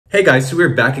Hey guys, so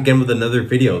we're back again with another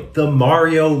video. The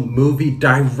Mario Movie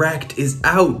Direct is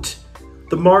out.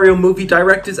 The Mario Movie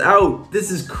Direct is out.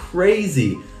 This is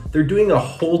crazy. They're doing a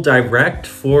whole direct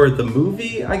for the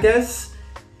movie, I guess.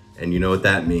 And you know what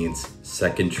that means,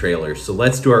 second trailer. So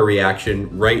let's do our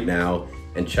reaction right now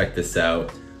and check this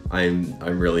out. I'm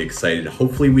really excited.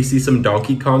 Hopefully we see some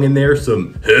Donkey Kong in there,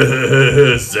 some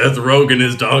Seth Rogen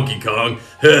is Donkey Kong.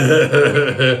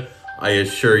 I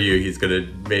assure you he's gonna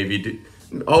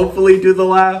hopefully do the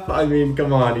laugh. I mean,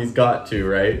 come on, he's got to,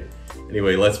 right?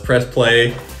 Anyway, let's press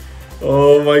play.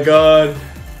 Oh my god.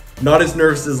 Not as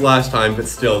nervous as last time, but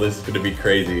still, this is gonna be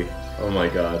crazy. Oh my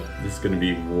god, this is gonna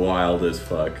be wild as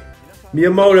fuck.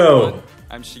 Miyamoto!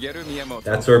 I'm Shigeru Miyamoto.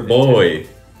 That's our boy.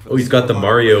 Oh, he's got the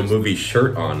Mario movie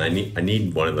shirt on. I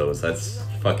need one of those. That's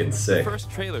fucking sick. The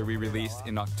first trailer we released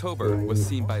in October was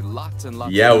seen by lots and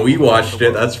lots yeah, of we people watched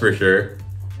it, that's for sure.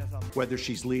 Whether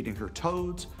she's leading her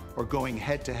Toads or going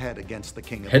head-to-head against the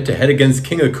King of Head-to-head against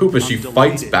King of Koopa, she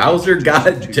fights Bowser?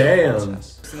 God damn.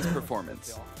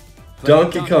 Performance.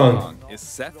 Donkey Kong is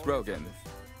Seth Rogen.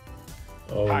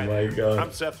 Oh Hi my there. god.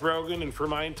 I'm Seth Rogen, and for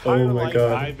my entire life,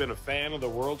 god. I've been a fan of the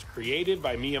worlds created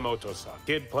by Miyamoto-san.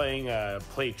 Kid playing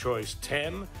Play Choice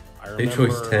 10. I remember Play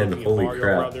Choice 10, looking at holy Mario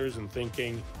crap. Brothers and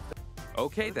thinking,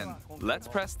 Okay then, let's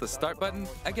press the start button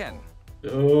again.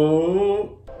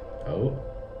 Oh. Oh.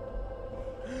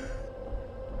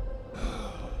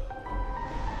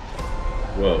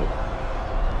 Whoa.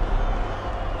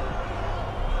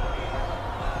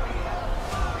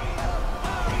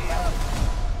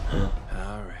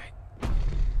 Alright,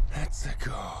 let's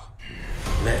go.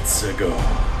 Let's go.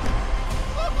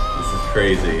 This is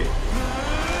crazy.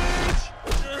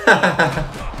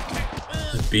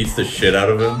 Just beats the shit out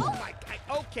of him.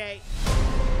 okay.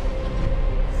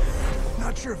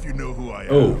 Not sure if you know who I am.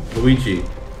 Oh, Luigi.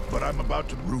 But I'm about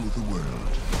to rule the world.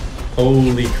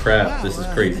 Holy crap, this is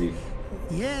crazy.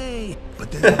 Yay! But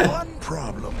there's one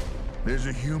problem. There's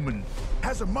a human,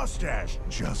 has a mustache,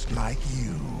 just like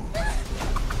you.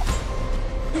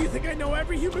 Do you think I know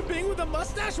every human being with a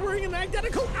mustache wearing an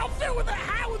identical outfit with a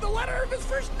hat with the letter of his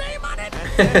first name on it?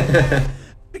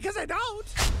 Because I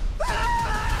don't.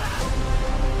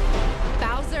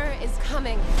 Bowser is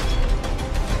coming.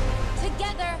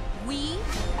 Together, we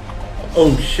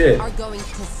Oh shit. are going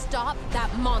to stop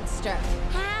that monster.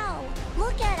 How?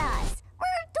 Look at us.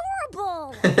 We're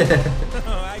adorable.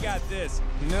 Oh, I got this.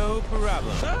 No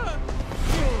problem.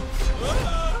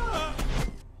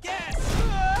 Yes!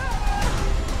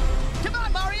 Come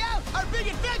on, Mario! Our big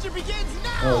adventure begins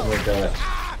now! Oh my god.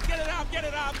 Get it off, get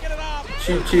it off, get it off!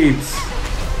 Cheap cheeps.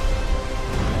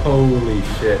 Holy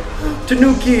shit.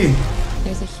 Tanuki!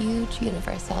 There's a huge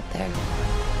universe out there.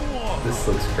 This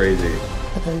looks crazy.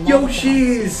 With a lot of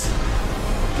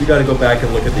Yoshis! We gotta go back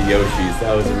and look at the Yoshis.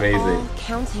 That was They're all amazing.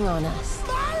 counting on us.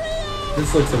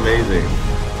 This looks amazing.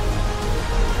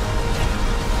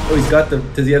 Oh, he's got the...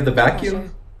 Does he have the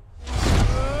vacuum?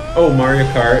 Oh, Mario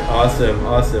Kart. Awesome,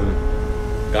 awesome.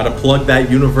 Gotta plug that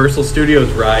Universal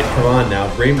Studios ride. Come on now.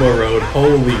 Rainbow Road.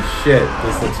 Holy shit.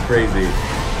 This looks crazy.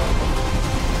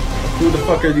 Who the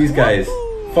fuck are these guys?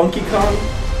 Funky Kong?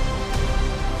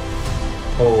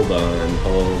 Hold on,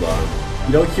 hold on.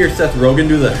 You don't hear Seth Rogen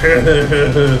do the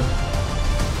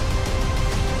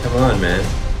Come on, man.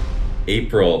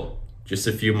 April. Just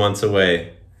a few months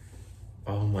away.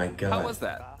 Oh my god. How was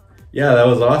that? Yeah, that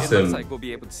was It awesome. looks like we'll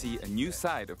be able to see a new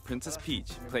side of Princess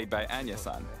Peach, played by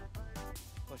Anya-san.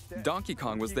 Donkey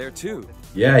Kong was there too.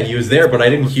 Yeah, he was there, but I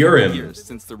didn't hear him. Years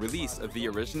since the release of the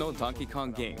original Donkey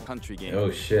Kong game, country game. Oh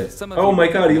shit. Some of Oh you my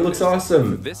may god, he have looks noticed. For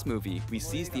awesome. this movie, we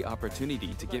seized the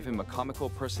opportunity to give him a comical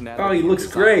personality. Oh, he looks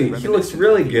design great. He looks reminiscent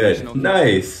really of the good. original game.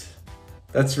 Nice.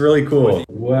 That's really cool.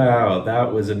 Wow,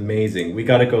 that was amazing. We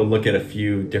gotta go look at a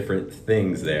few different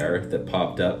things there that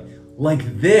popped up.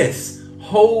 Like this!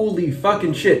 Holy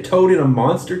fucking shit, Toad in a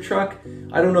monster truck?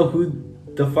 I don't know who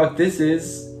the fuck this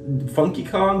is. Funky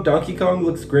Kong? Donkey Kong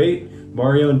looks great.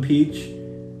 Mario and Peach.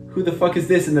 Who the fuck is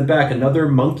this in the back? Another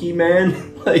monkey man?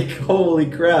 Like, holy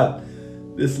crap.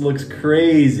 This looks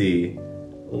crazy.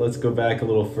 Let's go back a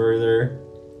little further.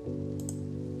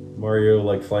 Mario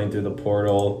like flying through the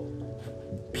portal.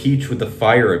 Peach with the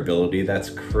fire ability. That's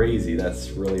crazy. That's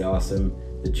really awesome.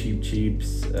 The Cheep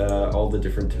Cheeps. All the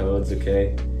different Toads.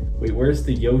 Okay. Wait, where's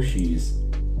the Yoshis?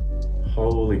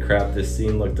 Holy crap, this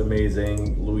scene looked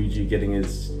amazing. Luigi getting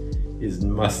his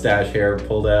mustache hair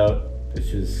pulled out, which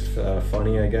is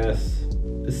funny, I guess.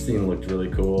 This scene looked really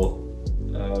cool.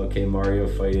 Okay, Mario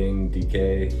fighting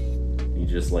DK. He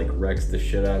just like wrecks the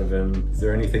shit out of him. Is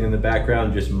there anything in the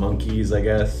background? Just monkeys, I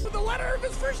guess. With the letter of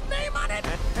his first name on it.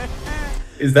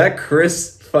 Is that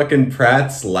Chris fucking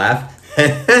Pratt's laugh?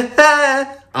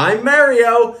 I'm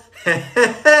Mario.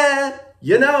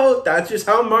 You know, that's just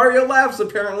how Mario laughs,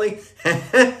 apparently.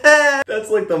 That's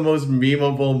like the most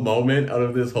memeable moment out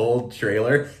of this whole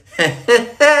trailer.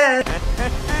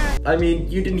 I mean,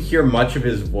 you didn't hear much of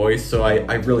his voice, so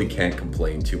I really can't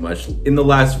complain too much. In the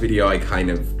last video, I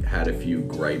kind of had a few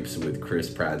gripes with Chris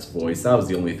Pratt's voice. That was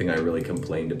the only thing I really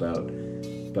complained about.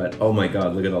 But oh my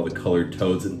god, look at all the colored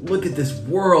toads, and look at this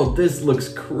world. This looks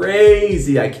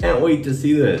crazy. I can't wait to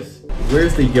see this.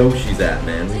 Where's the Yoshis at,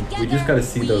 man? We just gotta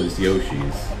see those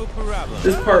Yoshis.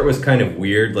 This part was kind of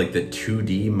weird, like the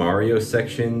 2D Mario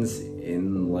sections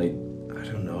in like, I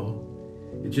don't know.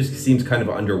 It just seems kind of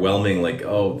underwhelming, like,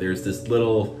 oh, there's this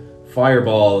little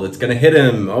fireball that's gonna hit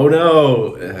him. Oh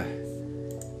no.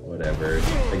 Whatever.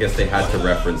 I guess they had to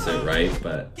reference it, right?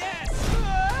 But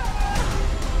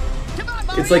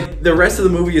it's like the rest of the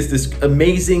movie is this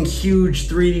amazing, huge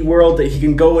 3D world that he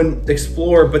can go and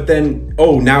explore, but then,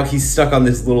 oh, now he's stuck on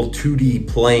this little 2D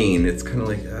plane. It's kind of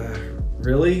like,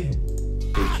 really?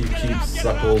 The cheap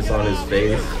suckles on his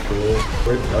face. Cool.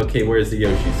 Okay, where's the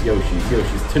Yoshis?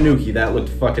 Yoshis. Tanuki, that looked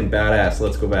fucking badass.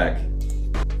 Let's go back.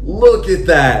 Look at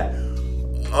that!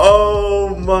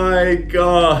 Oh my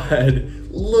god!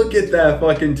 Look at that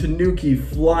fucking Tanuki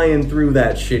flying through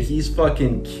that shit. He's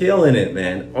fucking killing it,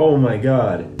 man. Oh my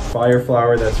god. Fire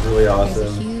Flower, that's really awesome.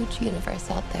 There's a huge universe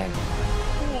out there.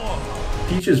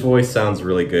 Peach's voice sounds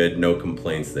really good. No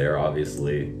complaints there,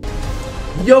 obviously.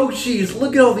 Yoshis!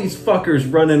 Look at all these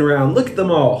fuckers running around. Look at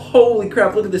them all. Holy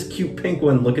crap, look at this cute pink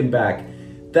one looking back.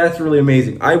 That's really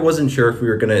amazing. I wasn't sure if we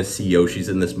were gonna see Yoshis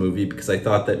in this movie because I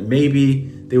thought that maybe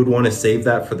they would want to save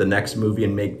that for the next movie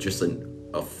and make just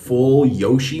a full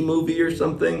Yoshi movie or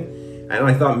something. And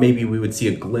I thought maybe we would see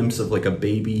a glimpse of like a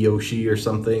baby Yoshi or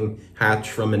something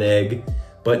hatch from an egg.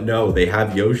 But no, they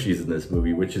have Yoshis in this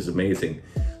movie, which is amazing.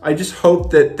 I just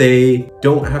hope that they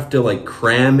don't have to like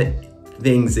cram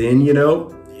things in, you know?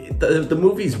 The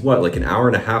movie's what, like an hour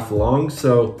and a half long?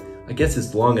 So I guess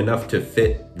it's long enough to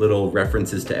fit little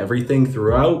references to everything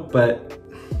throughout, but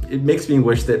it makes me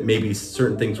wish that maybe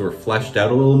certain things were fleshed out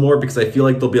a little more because I feel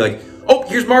like they'll be like, oh,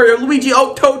 here's Mario, Luigi,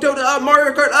 oh, Toad,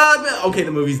 Mario Kart, okay,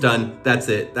 the movie's done. That's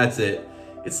it.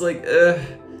 It's like,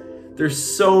 there's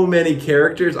so many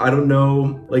characters. I don't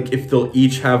know, like, if they'll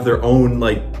each have their own,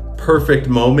 like, perfect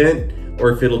moment,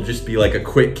 or if it'll just be, like, a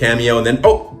quick cameo and then,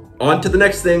 oh, on to the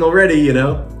next thing already, you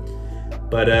know?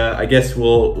 But I guess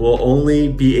we'll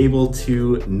only be able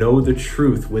to know the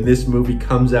truth when this movie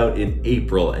comes out in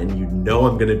April, and you know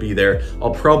I'm gonna be there.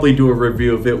 I'll probably do a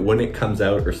review of it when it comes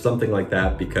out or something like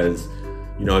that because,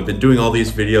 you know, I've been doing all these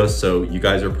videos, so you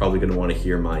guys are probably gonna wanna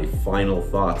hear my final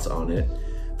thoughts on it.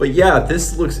 But yeah,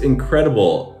 this looks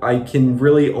incredible. I can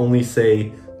really only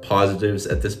say positives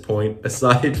at this point,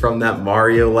 aside from that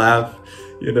Mario laugh.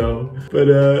 You know, but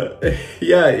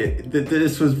yeah,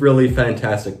 this was really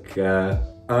fantastic.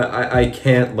 I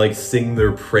can't like sing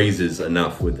their praises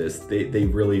enough with this. They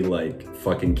really like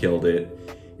fucking killed it.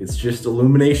 It's just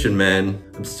Illumination, man.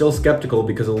 I'm still skeptical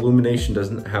because Illumination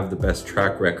doesn't have the best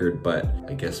track record, but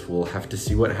I guess we'll have to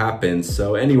see what happens.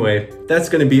 So anyway, that's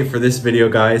gonna be it for this video,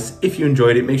 guys. If you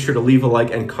enjoyed it, make sure to leave a like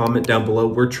and comment down below.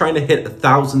 We're trying to hit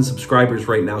 1,000 subscribers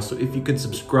right now, so if you could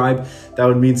subscribe, that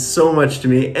would mean so much to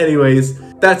me. Anyways,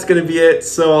 that's gonna be it.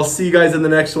 So I'll see you guys in the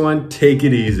next one. Take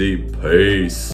it easy. Peace.